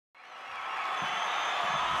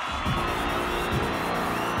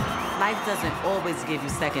Life doesn't always give you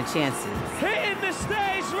second chances. Hitting the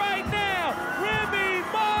stage right now, Remy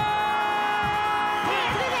Ma!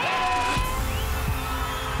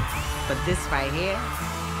 But this right here,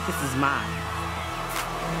 this is mine.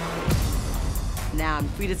 Now I'm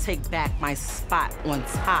free to take back my spot on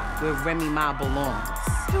top where Remy Ma belongs.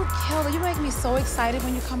 You killer. You make me so excited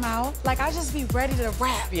when you come out. Like, I just be ready to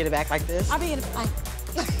rap. Be in the back like this? I be in the like.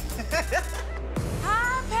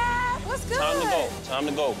 Hi, Pat. What's good? Time to go. Time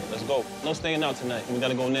to go. Let's go. No staying out tonight. We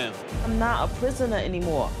gotta go now. I'm not a prisoner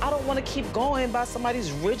anymore. I don't want to keep going by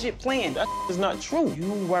somebody's rigid plan. That is not true.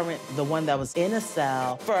 You weren't the one that was in a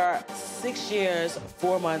cell for 6 years,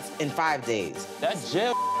 4 months, and 5 days. That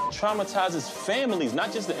jail traumatizes families,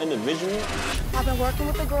 not just the individual. I've been working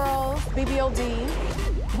with the girls, BBOD.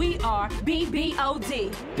 We are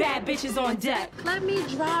BBOD, bad bitches on deck. Let me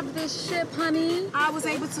drive this ship, honey. I was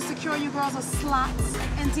able to secure you girls a slot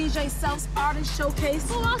in DJ Self's artist showcase.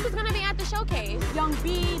 Who else is gonna be at the showcase? Young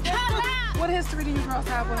B. What history do you girls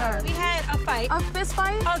have with her? We had a fight. A fist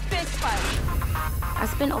fight? A fist fight. I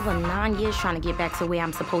spent over 9 years trying to get back to where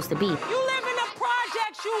I'm supposed to be. You live in the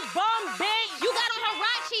projects, you bum bitch. You got on her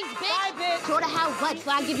Hirachis, bitch. Bye, bitch. Go to hell what? So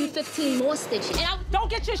I give you 15 more stitches. And Don't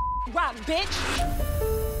get your rocked, bitch.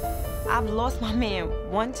 I've lost my man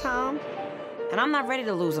one time, and I'm not ready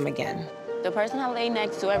to lose him again. The person I lay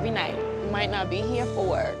next to every night might not be here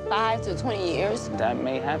for 5 to 20 years. That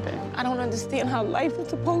may happen. I don't understand how life is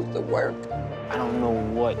supposed to work. I don't know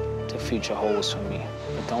what the future holds for me,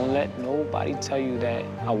 but don't let nobody tell you that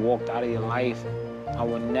I walked out of your life. I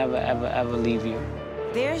will never, ever, ever leave you.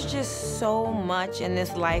 There's just so much in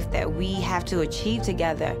this life that we have to achieve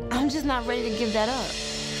together. I'm just not ready to give that up.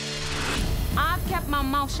 I've kept my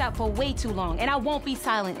mouth shut for way too long, and I won't be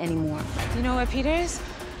silent anymore. You know where Peter is?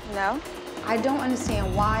 No. I don't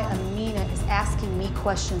understand why Amina is asking me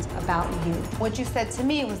questions about you. What you said to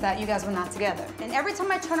me was that you guys were not together. And every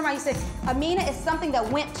time I turn around, you say, Amina is something that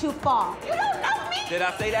went too far. You don't know me! Did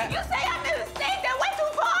I say that? You say I'm in a state that went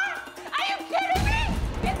too far? Are you kidding me?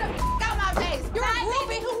 Get the out my face. You're a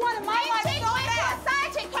groupie who wanted my life so bad.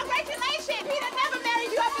 Side chick, congratulations. Peter never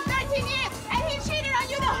married you after 13 years, and he cheated on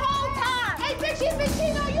you the whole time. Hey, bitch, he's been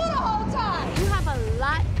cheating on you the whole time. you have a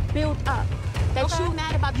lot built up that you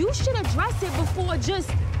mad about. You should address it before just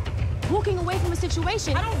walking away from a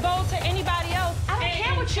situation. I don't go to anybody else. I don't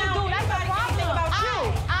care what you do. That's the problem. About you.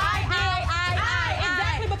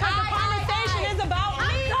 Exactly, because the conversation is about me.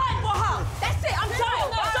 I'm done for her. That's it. I'm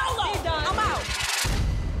done. I'm out.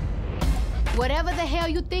 Whatever the hell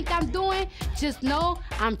you think I'm doing, just know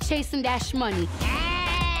I'm chasing that shmoney.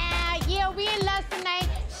 Yeah, we in love tonight.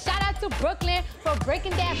 Shout out to Brooklyn for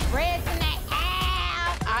breaking that bread tonight.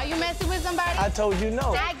 Are you messing with somebody? I told you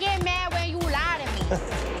no. I get mad when you lie to me.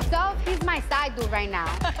 So, he's my side dude right now.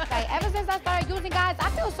 Like, ever since I started using guys, I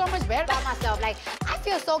feel so much better about myself. Like, I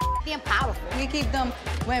feel so damn powerful. We keep them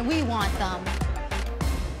when we want them.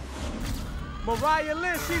 Mariah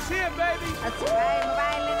Lynn, she's here, baby. That's right,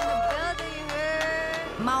 Mariah Lynn in the building, you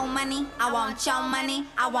heard? More money, I want your money,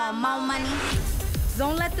 I want more money.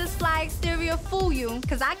 Don't let this fly exterior fool you,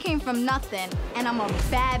 because I came from nothing, and I'm a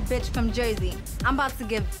bad bitch from Jersey. I'm about to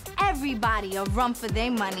give everybody a run for their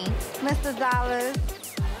money. Mr. Dollars.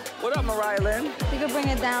 What up, Mariah Lynn? You could bring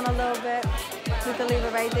it down a little bit. You could leave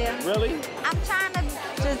it right there. Really? I'm trying to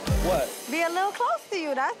just be a little close to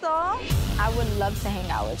you, that's all. I would love to hang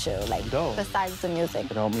out with you, like, Dope. besides the music.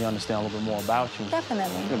 It helped me understand a little bit more about you.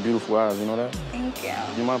 Definitely. You have beautiful eyes, you know that? Thank you.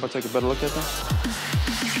 You mind if I take a better look at them?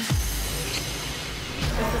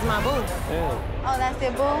 This is my boo. Yeah. Oh, that's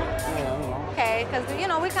your boo? Yeah, you know. Okay, because, you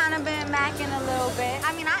know, we kind of been macking a little bit.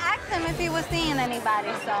 I mean, I asked him if he was seeing anybody,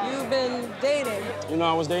 so. You've been dating. You know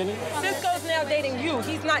I was dating? Cisco's now dating you.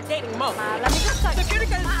 He's not dating Mo. Let me just touch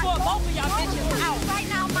Security is for both of y'all bitches out. right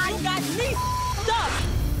now, You got me stuck.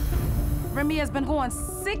 Remy has been going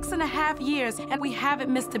 6.5 years, and we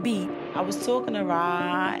haven't missed a beat. I was talking to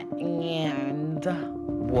Rod, and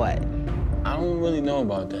what? I don't really know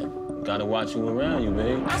about that. Gotta watch you around you,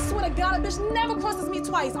 babe. I swear to God, a bitch never crosses me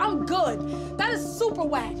twice. I'm good. That is super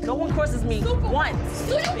whack. No one crosses me once.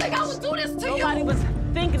 Do you think I would do this to you? Nobody was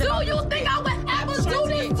thinking about Do you think I would ever do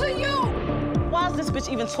this to you? Why is this bitch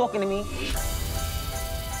even talking to me?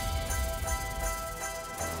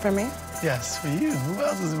 For me? Yes, for you. Who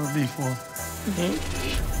else is it would be for?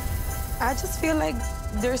 I just feel like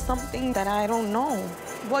there's something that I don't know.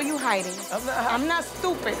 What are you hiding? I'm not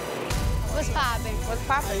stupid. What's poppin'? What's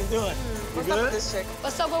poppin'? How you doing? What's up with this chick?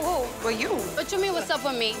 What's up with who? With you. What you mean, what's up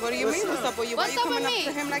with me? What do you mean, what's up with you? What's Why you up coming with me?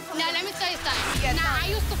 up to him like Now, let me tell you something. Yeah, I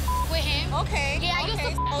used to with him. Okay. Yeah, I used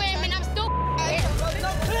to with him, and I'm still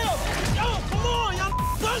Yo, come on, y'all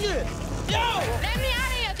thugging. Yo! Let me out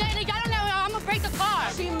of here, Danny. Y'all don't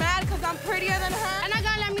I'm prettier than her? And not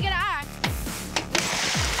gonna let me get an eye.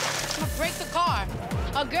 I'm gonna break the car.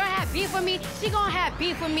 A girl had beef with me, she gonna have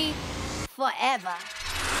beef with me forever.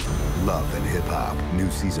 Love and Hip Hop.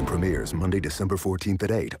 New season premieres Monday, December 14th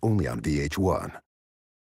at 8, only on VH1.